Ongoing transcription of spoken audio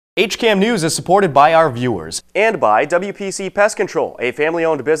HCAM News is supported by our viewers and by WPC Pest Control, a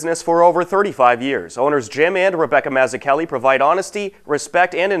family-owned business for over 35 years. Owners Jim and Rebecca Mazzucchelli provide honesty,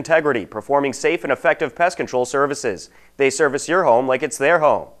 respect, and integrity, performing safe and effective pest control services. They service your home like it's their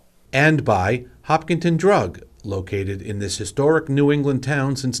home. And by Hopkinton Drug, located in this historic New England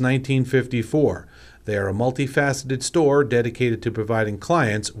town since 1954. They are a multifaceted store dedicated to providing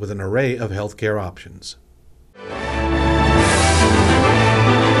clients with an array of healthcare options.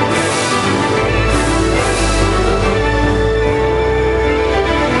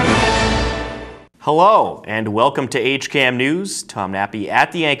 Hello and welcome to HCAM News. Tom Nappy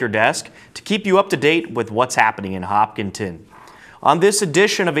at the anchor desk to keep you up to date with what's happening in Hopkinton. On this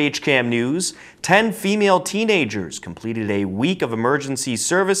edition of HCAM News, 10 female teenagers completed a week of emergency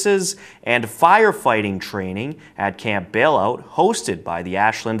services and firefighting training at Camp Bailout hosted by the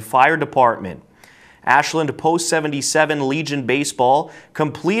Ashland Fire Department. Ashland Post 77 Legion Baseball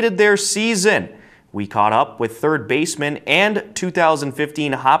completed their season. We caught up with third baseman and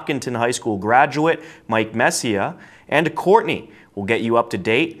 2015 Hopkinton High School graduate Mike Messia, and Courtney will get you up to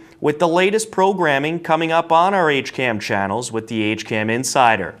date with the latest programming coming up on our HCAM channels with the HCAM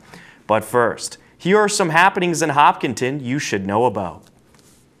Insider. But first, here are some happenings in Hopkinton you should know about.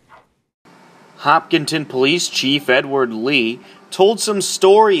 Hopkinton Police Chief Edward Lee told some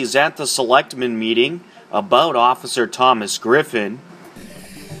stories at the Selectmen meeting about Officer Thomas Griffin.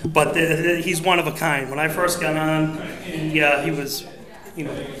 But he's one of a kind. When I first got on, he was,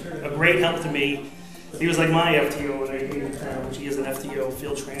 a great help to me. He was like my FTO when I came to town, which he is an FTO,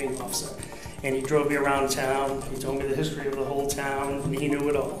 field training officer. And he drove me around town. He told me the history of the whole town, and he knew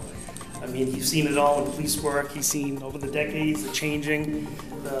it all. I mean, he's seen it all in police work. He's seen over the decades the changing,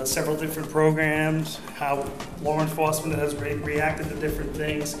 several different programs, how law enforcement has reacted to different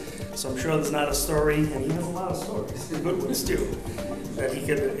things. So I'm sure there's not a story, and he has a lot of stories, good ones too, that he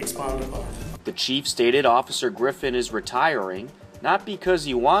could expound upon. The chief stated Officer Griffin is retiring, not because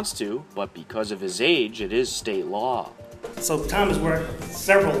he wants to, but because of his age. It is state law. So Tom has worked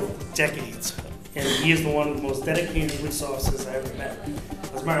several decades, and he is one of the most dedicated police officers I ever met.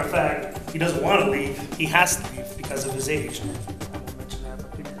 As a matter of fact, he doesn't want to leave. He has to leave because of his age.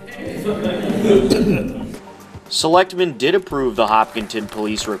 Selectmen did approve the Hopkinton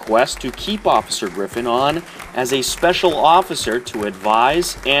Police request to keep Officer Griffin on as a special officer to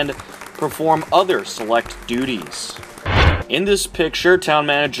advise and perform other select duties. In this picture, Town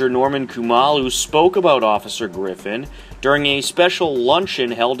Manager Norman Kumalu spoke about Officer Griffin during a special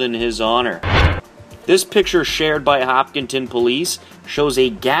luncheon held in his honor. This picture shared by Hopkinton Police shows a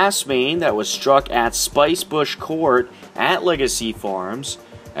gas main that was struck at Spicebush Court at Legacy Farms.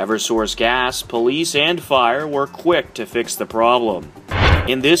 Eversource Gas, Police, and Fire were quick to fix the problem.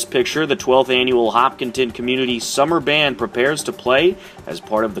 In this picture, the 12th annual Hopkinton Community Summer Band prepares to play as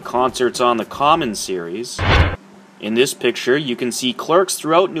part of the Concerts on the Common series. In this picture, you can see clerks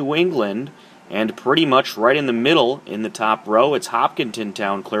throughout New England, and pretty much right in the middle, in the top row, it's Hopkinton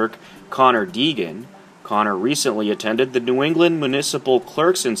Town Clerk Connor Deegan. Connor recently attended the New England Municipal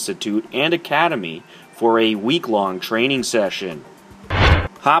Clerks Institute and Academy for a week-long training session.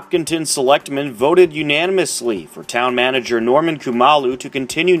 Hopkinton Selectmen voted unanimously for Town Manager Norman Kumalu to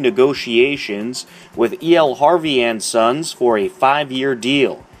continue negotiations with E.L. Harvey & Sons for a 5-year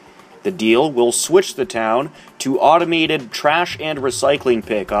deal. The deal will switch the town to automated trash and recycling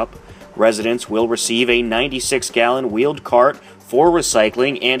pickup. Residents will receive a 96-gallon wheeled cart for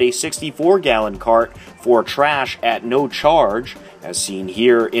recycling and a 64-gallon cart for trash at no charge, as seen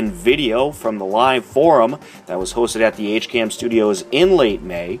here in video from the live forum that was hosted at the HCAM studios in late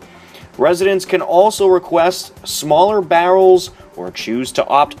May. Residents can also request smaller barrels or choose to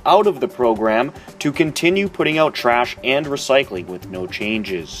opt out of the program to continue putting out trash and recycling with no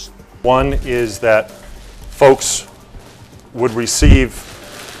changes. One is that folks would receive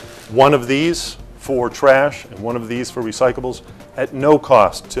one of these for trash and one of these for recyclables at no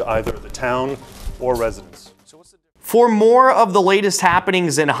cost to either the town or residents. For more of the latest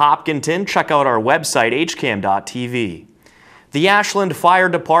happenings in Hopkinton, check out our website, hcam.tv. The Ashland Fire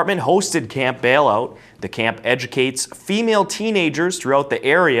Department hosted Camp Bailout. The camp educates female teenagers throughout the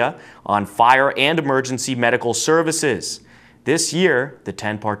area on fire and emergency medical services. This year, the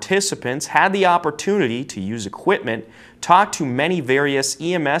 10 participants had the opportunity to use equipment, talk to many various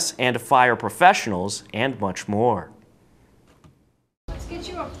EMS and fire professionals, and much more. Let's get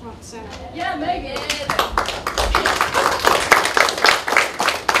you up front center. Yeah, maybe.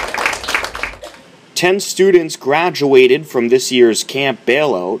 10 students graduated from this year's Camp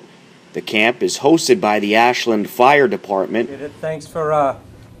Bailout. The camp is hosted by the Ashland Fire Department. Thanks for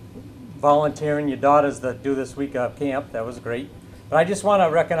volunteering your daughters to do this week of camp. That was great. But I just want to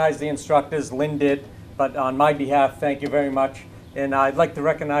recognize the instructors. Lynn did, but on my behalf, thank you very much. And I'd like to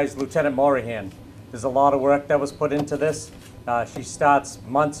recognize Lieutenant Morahan. There's a lot of work that was put into this. She starts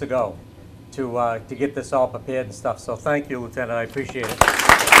months ago to get this all prepared and stuff. So thank you, Lieutenant. I appreciate it.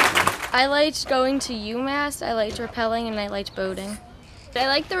 I liked going to UMass, I liked rappelling, and I liked boating. I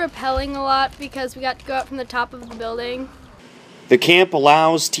liked the rappelling a lot because we got to go up from the top of the building. The camp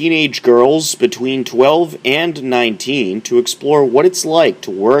allows teenage girls between 12 and 19 to explore what it's like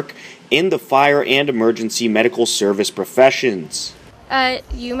to work in the fire and emergency medical service professions. At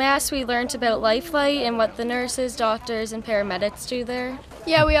UMass, we learned about Life Flight and what the nurses, doctors, and paramedics do there.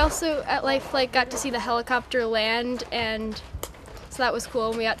 Yeah, we also at Life Flight got to see the helicopter land, and so that was cool.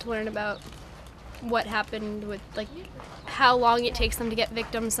 And we got to learn about what happened with, like, how long it takes them to get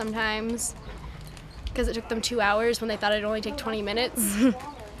victims sometimes, because it took them 2 hours when they thought it'd only take 20 minutes.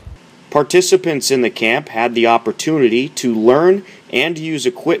 Participants in the camp had the opportunity to learn and use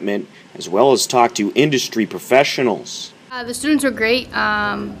equipment, as well as talk to industry professionals. The students were great.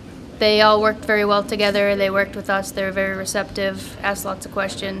 They all worked very well together. They worked with us. They were very receptive, asked lots of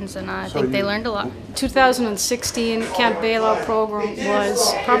questions, and I think they learned a lot. 2016 Camp Bailout program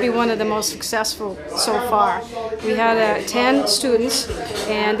was probably one of the most successful so far. We had 10 students,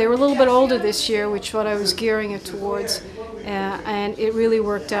 and they were a little bit older this year, which is what I was gearing it towards, and it really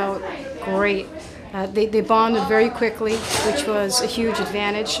worked out great. They bonded very quickly, which was a huge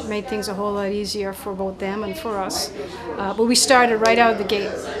advantage, made things a whole lot easier for both them and for us. But we started right out of the gate.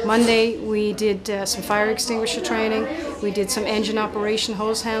 Monday we did some fire extinguisher training, we did some engine operation,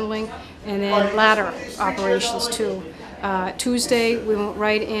 hose handling, and then ladder operations too. Tuesday we went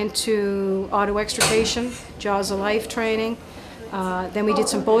right into auto extrication, jaws of life training. Then we did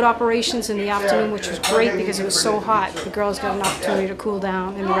some boat operations in the afternoon, which was great because it was so hot. The girls got an opportunity to cool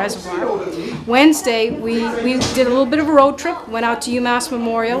down in the reservoir. Wednesday, we did a little bit of a road trip, went out to UMass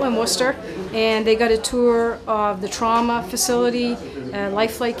Memorial in Worcester, and they got a tour of the trauma facility.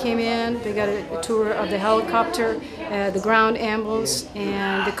 Life Flight came in, they got a tour of the helicopter, the ground ambulance,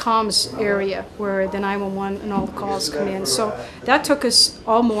 and the comms area where the 911 and all the calls come in. So that took us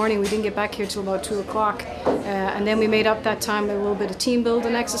all morning. We didn't get back here till about 2 o'clock. And then we made up that time with a little bit of team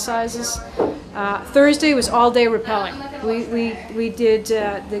building exercises. Thursday was all day rappelling. We did,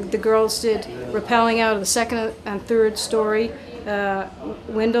 the girls did rappelling out of the second and third story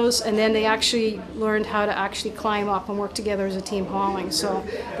windows, and then they actually learned how to actually climb up and work together as a team hauling. So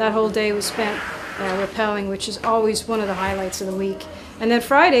that whole day was spent rappelling, which is always one of the highlights of the week. And then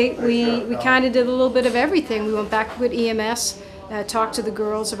Friday, we kind of did a little bit of everything. We went back with EMS, talked to the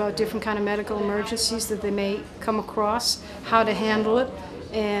girls about different kind of medical emergencies that they may come across, how to handle it,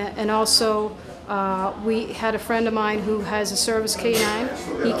 and also we had a friend of mine who has a service canine.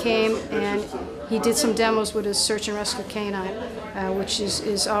 He came and he did some demos with his search and rescue canine, which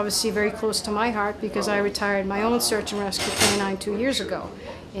is obviously very close to my heart because I retired my own search and rescue canine 2 years ago.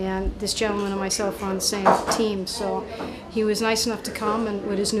 And this gentleman and myself were on the same team, so he was nice enough to come and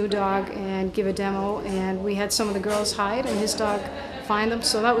with his new dog and give a demo, and we had some of the girls hide and his dog find them,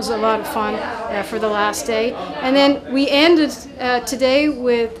 so that was a lot of fun for the last day. And then we ended today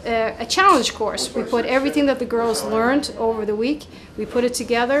with a challenge course. We put everything that the girls learned over the week, we put it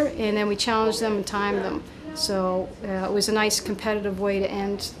together, and then we challenged them and timed them. So it was a nice competitive way to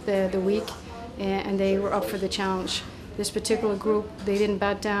end the week, and they were up for the challenge. This particular group, they didn't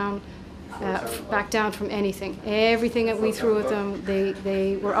back down from anything. Everything that we threw at them,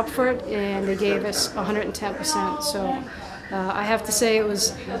 they were up for it, and they gave us 110%. So I have to say it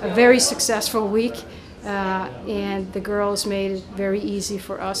was a very successful week, and the girls made it very easy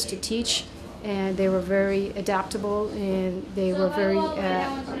for us to teach, and they were very adaptable, and they were very,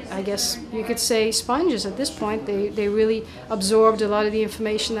 I guess you could say, sponges at this point. They really absorbed a lot of the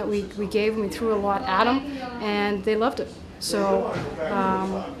information that we gave them. We threw a lot at them, and they loved it. So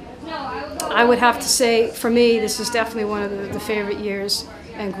I would have to say, for me, this is definitely one of the favorite years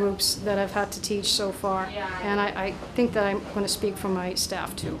and groups that I've had to teach so far. And I think that I'm going to speak for my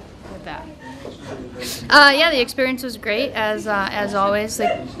staff, too, with that. Yeah, the experience was great, as always.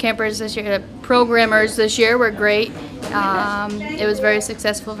 The campers this year, the programmers this year were great. It was very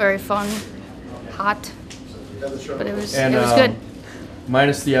successful, very fun, hot, but it was good.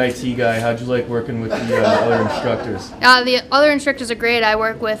 Minus the IT guy, how'd you like working with the other instructors? The other instructors are great. I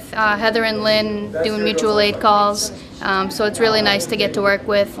work with Heather and Lynn doing mutual aid calls, so it's really nice to get to work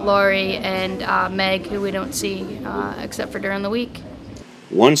with Lori and Meg, who we don't see except for during the week.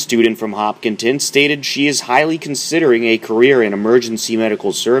 One student from Hopkinton stated she is highly considering a career in emergency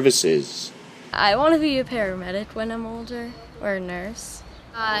medical services. I want to be a paramedic when I'm older, or a nurse.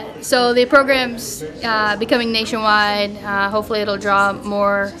 So the program's becoming nationwide. Hopefully it'll draw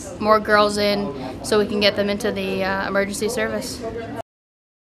more girls in so we can get them into the emergency service.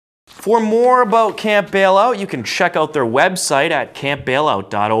 For more about Camp Bailout, you can check out their website at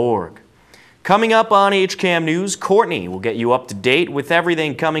campbailout.org. Coming up on HCAM News, Courtney will get you up to date with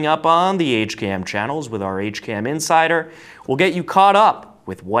everything coming up on the HCAM channels with our HCAM Insider. We'll get you caught up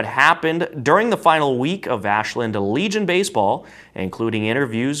with what happened during the final week of Ashland Legion Baseball, including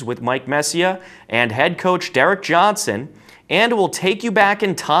interviews with Mike Messia and head coach Derek Johnson, and we'll take you back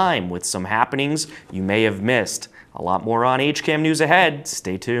in time with some happenings you may have missed. A lot more on HCAM News ahead.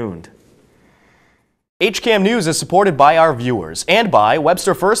 Stay tuned. HCAM News is supported by our viewers and by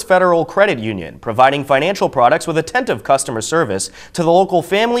Webster First Federal Credit Union, providing financial products with attentive customer service to the local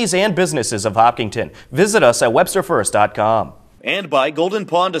families and businesses of Hopkinton. Visit us at websterfirst.com. And by Golden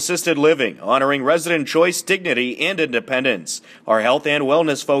Pond Assisted Living, honoring resident choice, dignity, and independence. Our health and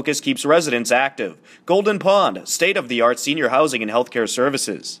wellness focus keeps residents active. Golden Pond, state-of-the-art senior housing and healthcare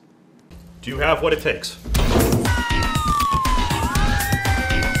services. Do you have what it takes?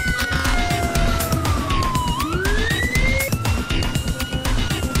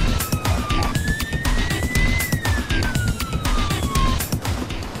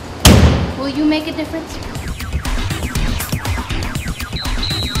 Will you make a difference?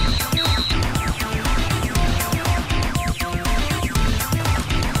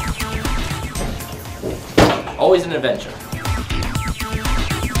 Always an adventure.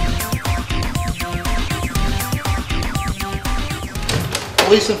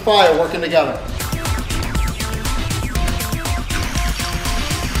 Police and fire working together.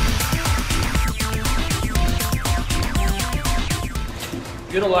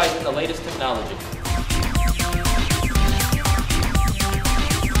 Utilizing the latest technology.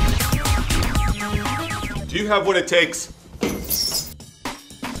 Do you have what it takes?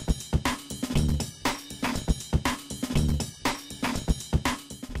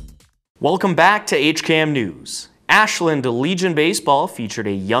 Welcome back to HCAM News. Ashland Legion Baseball featured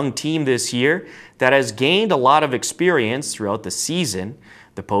a young team this year that has gained a lot of experience throughout the season.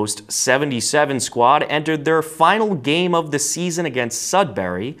 The Post 77 squad entered their final game of the season against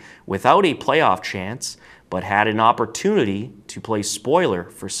Sudbury without a playoff chance, but had an opportunity to play spoiler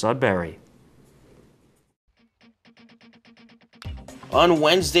for Sudbury. On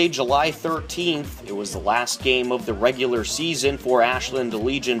Wednesday, July 13th, it was the last game of the regular season for Ashland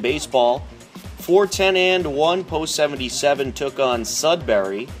Legion Baseball. 4-10-1, Post 77 took on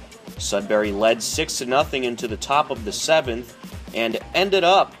Sudbury. Sudbury led 6-0 into the top of the 7th and ended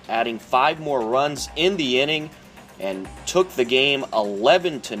up adding 5 more runs in the inning and took the game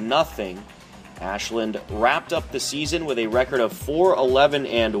 11-0. Ashland wrapped up the season with a record of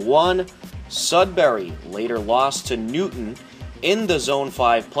 4-11-1. Sudbury later lost to Newton in the Zone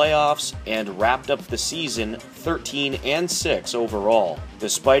 5 playoffs and wrapped up the season 13-6 overall.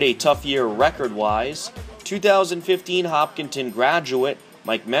 Despite a tough year record-wise, 2015 Hopkinton graduate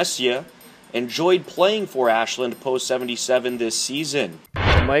Mike Messia enjoyed playing for Ashland Post 77 this season.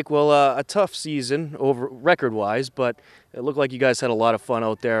 Mike, well, a tough season over record-wise, but it looked like you guys had a lot of fun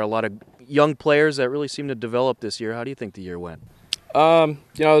out there, a lot of young players that really seemed to develop this year. How do you think the year went? It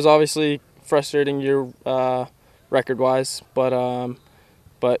was obviously frustrating year record-wise, but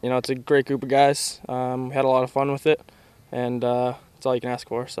it's a great group of guys. We had a lot of fun with it, and that's all you can ask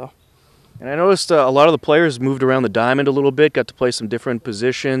for. So. And I noticed a lot of the players moved around the diamond a little bit, got to play some different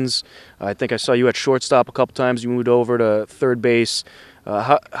positions. I think I saw you at shortstop a couple times. You moved over to third base.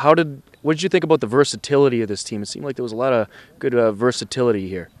 What did you think about the versatility of this team? It seemed like there was a lot of good versatility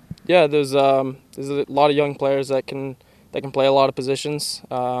here. Yeah, there's a lot of young players that can play a lot of positions,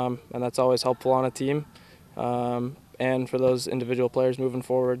 and that's always helpful on a team. And for those individual players moving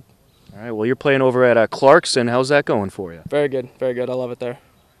forward. All right, well, you're playing over at Clarkson. How's that going for you? Very good, very good. I love it there.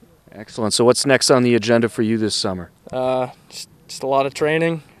 Excellent. So what's next on the agenda for you this summer? Just a lot of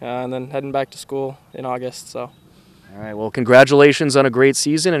training, and then heading back to school in August. So. All right, well, congratulations on a great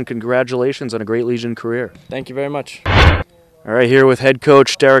season, and congratulations on a great Legion career. Thank you very much. All right, here with head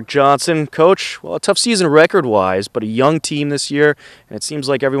coach Derek Johnson. Coach, well, a tough season record-wise, but a young team this year, and it seems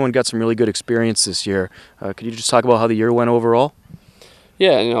like everyone got some really good experience this year. Could you just talk about how the year went overall?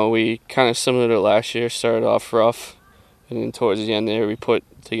 Yeah, we kind of similar to last year, started off rough, and then towards the end there we put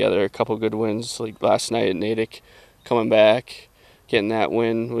together a couple good wins, like last night at Natick, coming back, getting that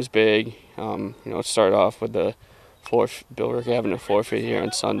win was big. It started off with the Bill Rick having a forfeit here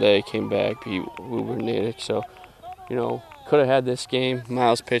on Sunday, came back, beat Uber Natick, so, could have had this game.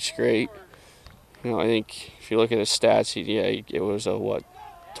 Miles pitched great. I think if you look at his stats, it was a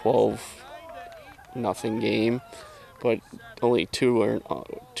 12-0 game. but only two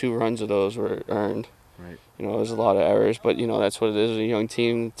runs of those were earned. Right. You know, there's a lot of errors, but you know that's what it is. A young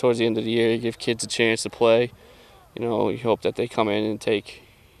team towards the end of the year, you give kids a chance to play. You know, you hope that they come in and take,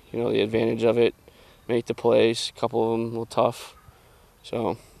 you know, the advantage of it, make the plays. A couple of them a little tough,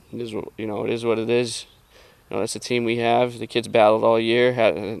 so it is, you know, it is what it is. You know, that's the team we have. The kids battled all year.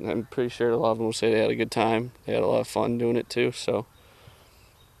 I'm pretty sure a lot of them will say they had a good time. They had a lot of fun doing it too. So.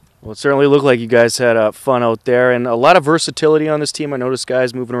 Well, it certainly looked like you guys had fun out there, and a lot of versatility on this team. I noticed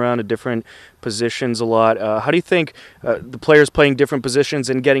guys moving around to different positions a lot. How do you think the players playing different positions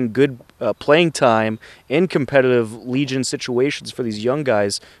and getting good playing time in competitive Legion situations for these young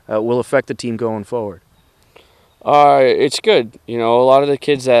guys will affect the team going forward? It's good. You know, a lot of the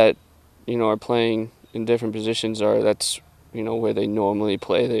kids that, you know, are playing in different positions that's, you know, where they normally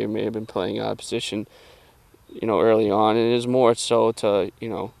play. They may have been playing out of position, you know, early on, and it is more so to, you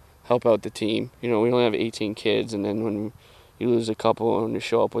know, help out the team. You know, we only have 18 kids, and then when you lose a couple and you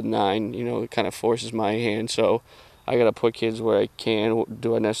show up with 9, you know, it kind of forces my hand. So I got to put kids where I can.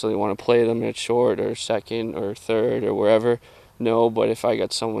 Do I necessarily want to play them at short or second or third or wherever? No, but if I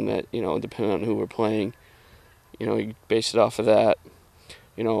got someone that, you know, depending on who we're playing, you know, you base it off of that.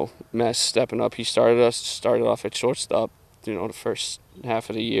 You know, Mess stepping up. He started off at shortstop, you know, the first half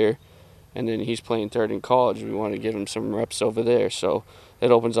of the year, and then he's playing third in college. We want to give him some reps over there, so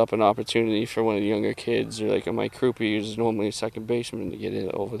it opens up an opportunity for one of the younger kids, or like Mike Krupe, who's normally a second baseman, to get in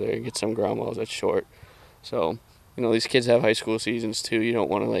over there and get some ground balls at short. So, you know, these kids have high school seasons too. You don't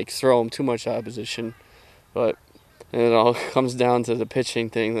want to like throw them too much out of position, but and it all comes down to the pitching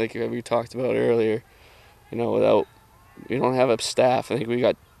thing, like we talked about earlier. You know, we don't have a staff. I think we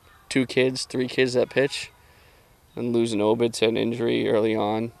got 3 kids that pitch, and losing Obed to an injury early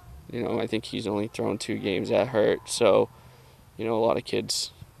on. You know, I think he's only thrown 2 games that hurt. So, you know, a lot of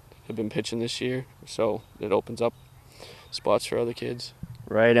kids have been pitching this year, so it opens up spots for other kids.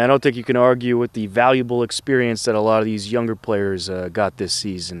 Right. I don't think you can argue with the valuable experience that a lot of these younger players got this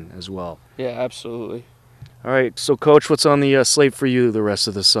season as well. Yeah, absolutely. All right. So, Coach, what's on the slate for you the rest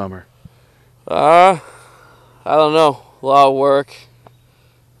of the summer? I don't know. A lot of work.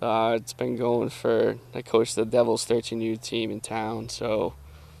 It's been going I coached the Devils 13U team in town, so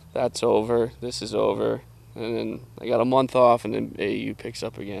that's over. This is over. And then I got a month off, and then AU picks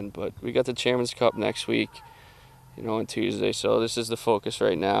up again. But we got the Chairman's Cup next week, you know, on Tuesday. So this is the focus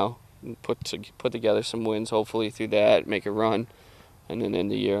right now. Put together some wins, hopefully through that, make a run, and then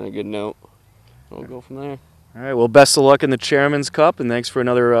end the year on a good note. We'll go from there. All right. Well, best of luck in the Chairman's Cup, and thanks for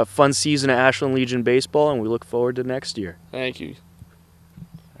another fun season of Ashland Legion baseball, and we look forward to next year. Thank you.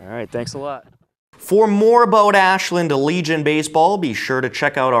 All right. Thanks a lot. For more about Ashland Legion baseball, be sure to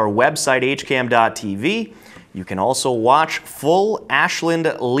check out our website, hcam.tv. You can also watch full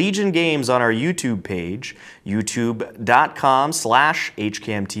Ashland Legion games on our YouTube page,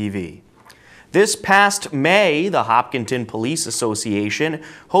 youtube.com/hcamtv. This past May, the Hopkinton Police Association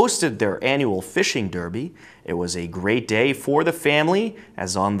hosted their annual fishing derby. It was a great day for the family,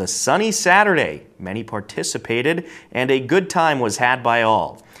 as on the sunny Saturday, many participated and a good time was had by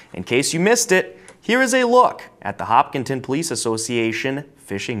all. In case you missed it, here is a look at the Hopkinton Police Association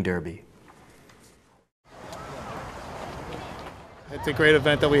Fishing Derby. It's a great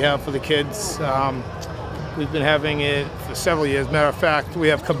event that we have for the kids. We've been having it for several years. Matter of fact, we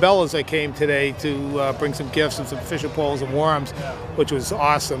have Cabela's that came today to bring some gifts and some fishing poles and worms, which was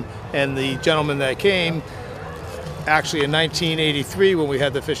awesome. And the gentleman that came, actually in 1983 when we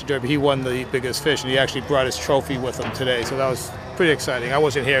had the fishing derby, he won the biggest fish, and he actually brought his trophy with him today. So that was pretty exciting. I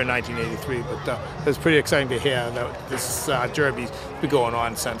wasn't here in 1983, but it was pretty exciting to hear that this derby's been going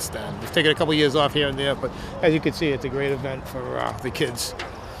on since then. We've taken a couple years off here and there, but as you can see, it's a great event for the kids.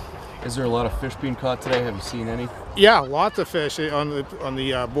 Is there a lot of fish being caught today? Have you seen any? Yeah, lots of fish on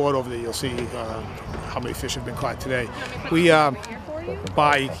the board over there. You'll see how many fish have been caught today. We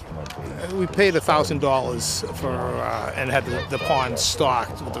paid $1,000 for and had the pond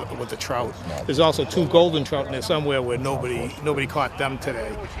stocked with the trout. There's also 2 golden trout in there somewhere where nobody caught them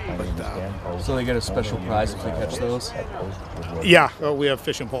today. But, so they get a special prize if they catch those? Yeah, we have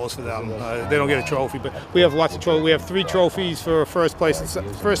fishing poles for them. They don't get a trophy, but we have lots of trophies. We have 3 trophies for first,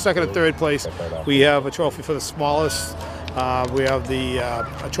 second, and third place. We have a trophy for the smallest. We have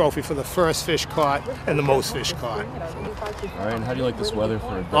a trophy for the first fish caught and the most fish caught. All right, and how do you like this weather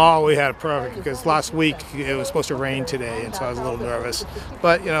for a day? Oh, we had it perfect because last week it was supposed to rain today, and so I was a little nervous.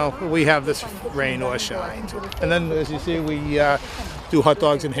 But, you know, we have this rain or shine. And then, as you see, we do hot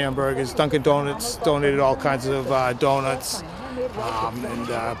dogs and hamburgers. Dunkin' Donuts donated all kinds of donuts. and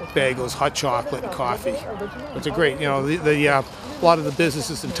bagels, hot chocolate, and coffee. It's a great, a lot of the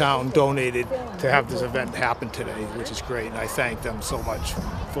businesses in town donated to have this event happen today, which is great, and I thank them so much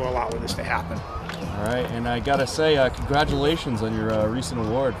for allowing this to happen. All right, and I gotta say, congratulations on your recent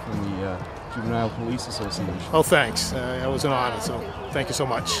award from the Juvenile Police Association. Oh, thanks. That was an honor, so thank you so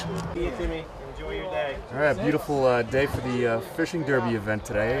much. See you, Timmy. Enjoy your day. All right, beautiful day for the fishing derby event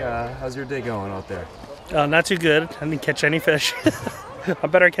today. How's your day going out there? Not too good. I didn't catch any fish.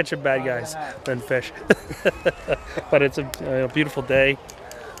 I'm better at catching bad guys than fish. But it's a beautiful day.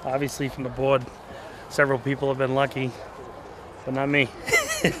 Obviously, from the board, several people have been lucky, but not me.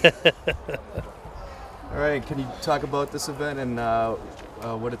 All right, can you talk about this event and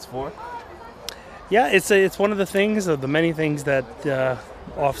what it's for? Yeah, it's one of the things, of the many things that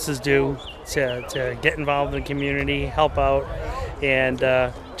officers do to get involved in the community, help out, and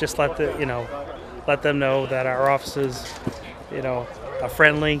just let them know that our officers, are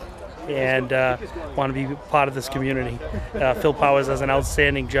friendly and want to be part of this community. Phil Powers does an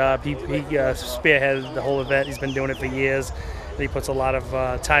outstanding job. He spearheaded the whole event. He's been doing it for years, and he puts a lot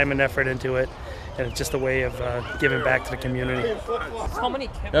of time and effort into it. And it's just a way of giving back to the community.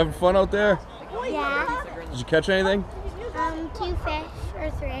 Having fun out there? Yeah. Did you catch anything? 2 fish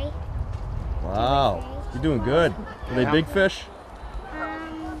or 3. Wow, you're doing good. Are they big fish?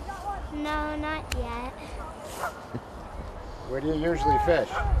 No, not yet. Where do you usually fish?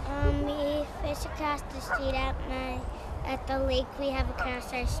 We fish across the street at the lake. We have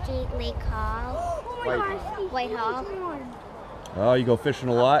across our street, Lake Hall. Whitehall. Oh, you go fishing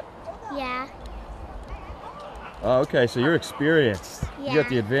a lot? Yeah. Oh, okay, so you're experienced. Yeah. You got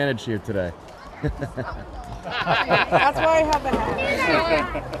the advantage here today. That's why I have the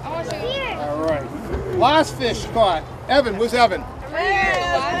hat. All right. Last fish caught. Evan, where's Evan?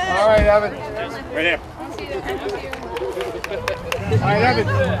 All right, Evan. Right here. All right, Evan.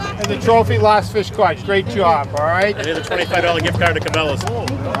 And the trophy, last fish caught. Great job, all right? And here's a $25 gift card to Cabela's. All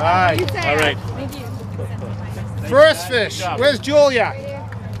right. All right. Thank you. First fish. Where's Julia?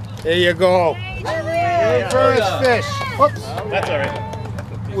 There you go. First fish. Whoops. That's all right.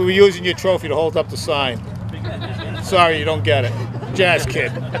 We were using your trophy to hold up the sign. Sorry, you don't get it. Jazz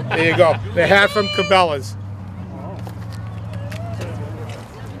Kid. There you go. The hat from Cabela's.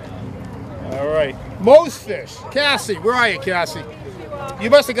 All right. Most fish. Cassie, where are you, Cassie? You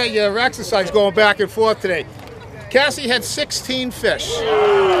must have got your exercise going back and forth today. Cassie had 16 fish.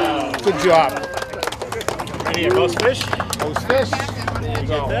 Good job. Right here, most fish. Most fish. There you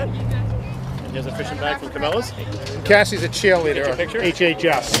go. And here's a fishing bag from Cabela's. Cassie's a cheerleader at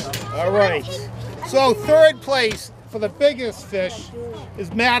HHS. All right. So third place for the biggest fish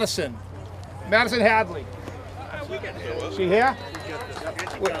is Madison. Madison Hadley. She here?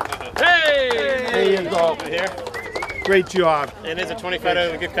 Hey! There you go. Right here. Great job. And there's a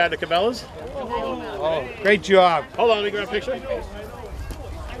 $25 gift card to Cabela's. Oh, great job. Hold on, let me grab a picture.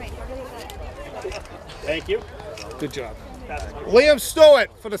 Thank you. Good job. Liam Stewart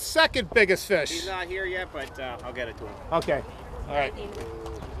for the second biggest fish. He's not here yet, but I'll get it to him. Okay. All right.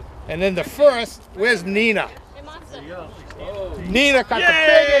 And then the first, where's Nina? Nina caught the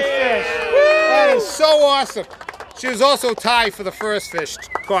biggest fish. That is so awesome. She was also tied for the first fish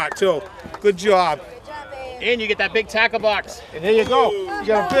caught, too. Good job. And you get that big tackle box. And there you go. You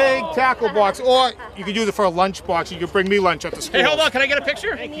got a big tackle box, or you could use it for a lunch box. You could bring me lunch at the school. Hey, hold on. Can I get a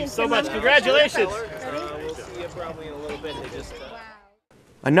picture? Thank you so much. Congratulations.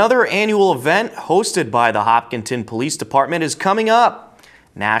 Another annual event hosted by the Hopkinton Police Department is coming up.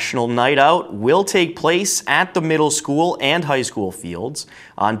 National Night Out will take place at the middle school and high school fields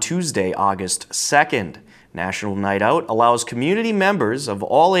on Tuesday, August 2nd. National Night Out allows community members of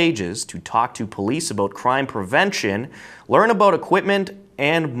all ages to talk to police about crime prevention, learn about equipment,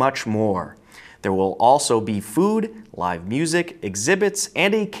 and much more. There will also be food, live music, exhibits,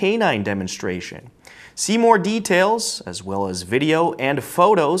 and a canine demonstration. See more details, as well as video and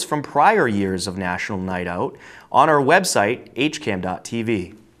photos from prior years of National Night Out, on our website,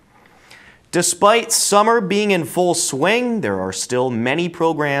 hcam.tv. Despite summer being in full swing, there are still many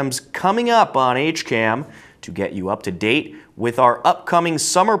programs coming up on HCAM. To get you up to date with our upcoming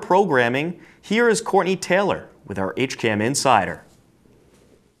summer programming, here is Courtney Taylor with our HCAM Insider.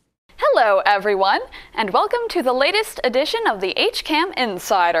 Hello everyone, and welcome to the latest edition of the HCAM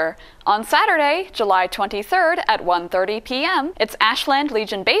Insider. On Saturday, July 23rd at 1:30 p.m., it's Ashland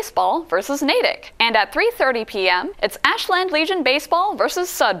Legion Baseball versus Natick. And at 3:30 p.m., it's Ashland Legion Baseball versus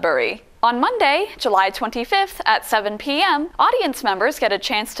Sudbury. On Monday, July 25th at 7 p.m., audience members get a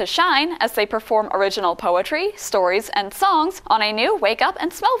chance to shine as they perform original poetry, stories, and songs on a new Wake Up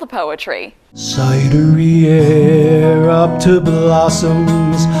and Smell the Poetry. Cidery air up to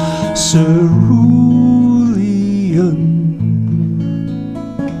blossoms cerulean,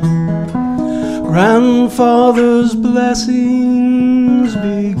 grandfather's blessings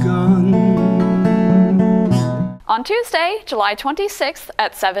begun. On Tuesday, July 26th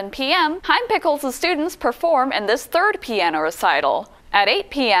at 7 p.m., Heim Pickles' students perform in this third piano recital. At 8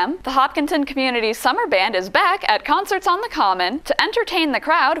 p.m., the Hopkinton Community Summer Band is back at Concerts on the Common to entertain the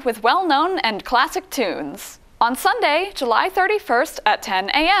crowd with well-known and classic tunes. On Sunday, July 31st at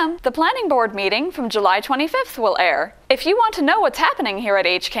 10 a.m., the Planning Board meeting from July 25th will air. If you want to know what's happening here at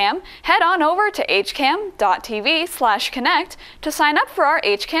HCAM, head on over to hcam.tv/connect to sign up for our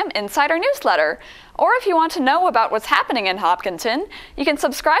HCAM Insider newsletter. Or if you want to know about what's happening in Hopkinton, you can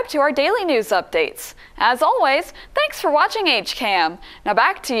subscribe to our daily news updates. As always, thanks for watching HCAM. Now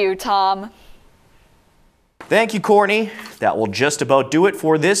back to you, Tom. Thank you, Courtney. That will just about do it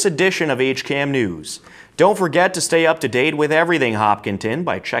for this edition of HCAM News. Don't forget to stay up to date with everything Hopkinton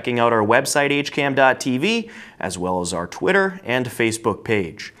by checking out our website, hcam.tv, as well as our Twitter and Facebook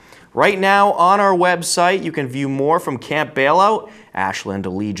page. Right now on our website, you can view more from Camp Bailout, Ashland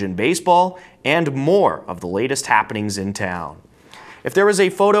Legion Baseball, and more of the latest happenings in town. If there is a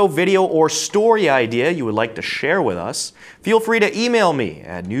photo, video, or story idea you would like to share with us, feel free to email me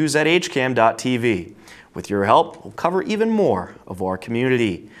at news@hcam.tv. With your help, we'll cover even more of our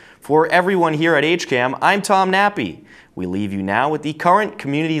community. For everyone here at HCAM, I'm Tom Nappy. We leave you now with the current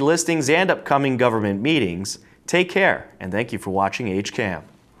community listings and upcoming government meetings. Take care, and thank you for watching HCAM.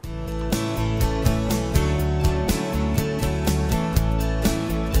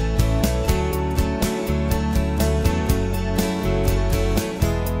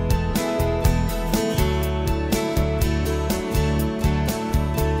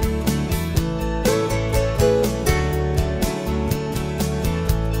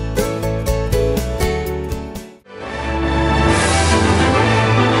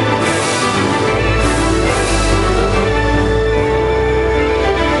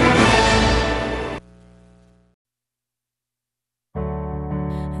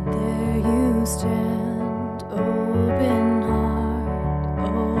 Stand, open heart,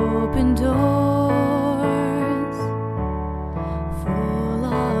 open doors, full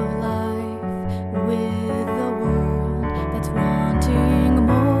of life, with a world that's wanting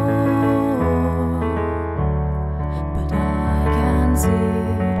more. But I can see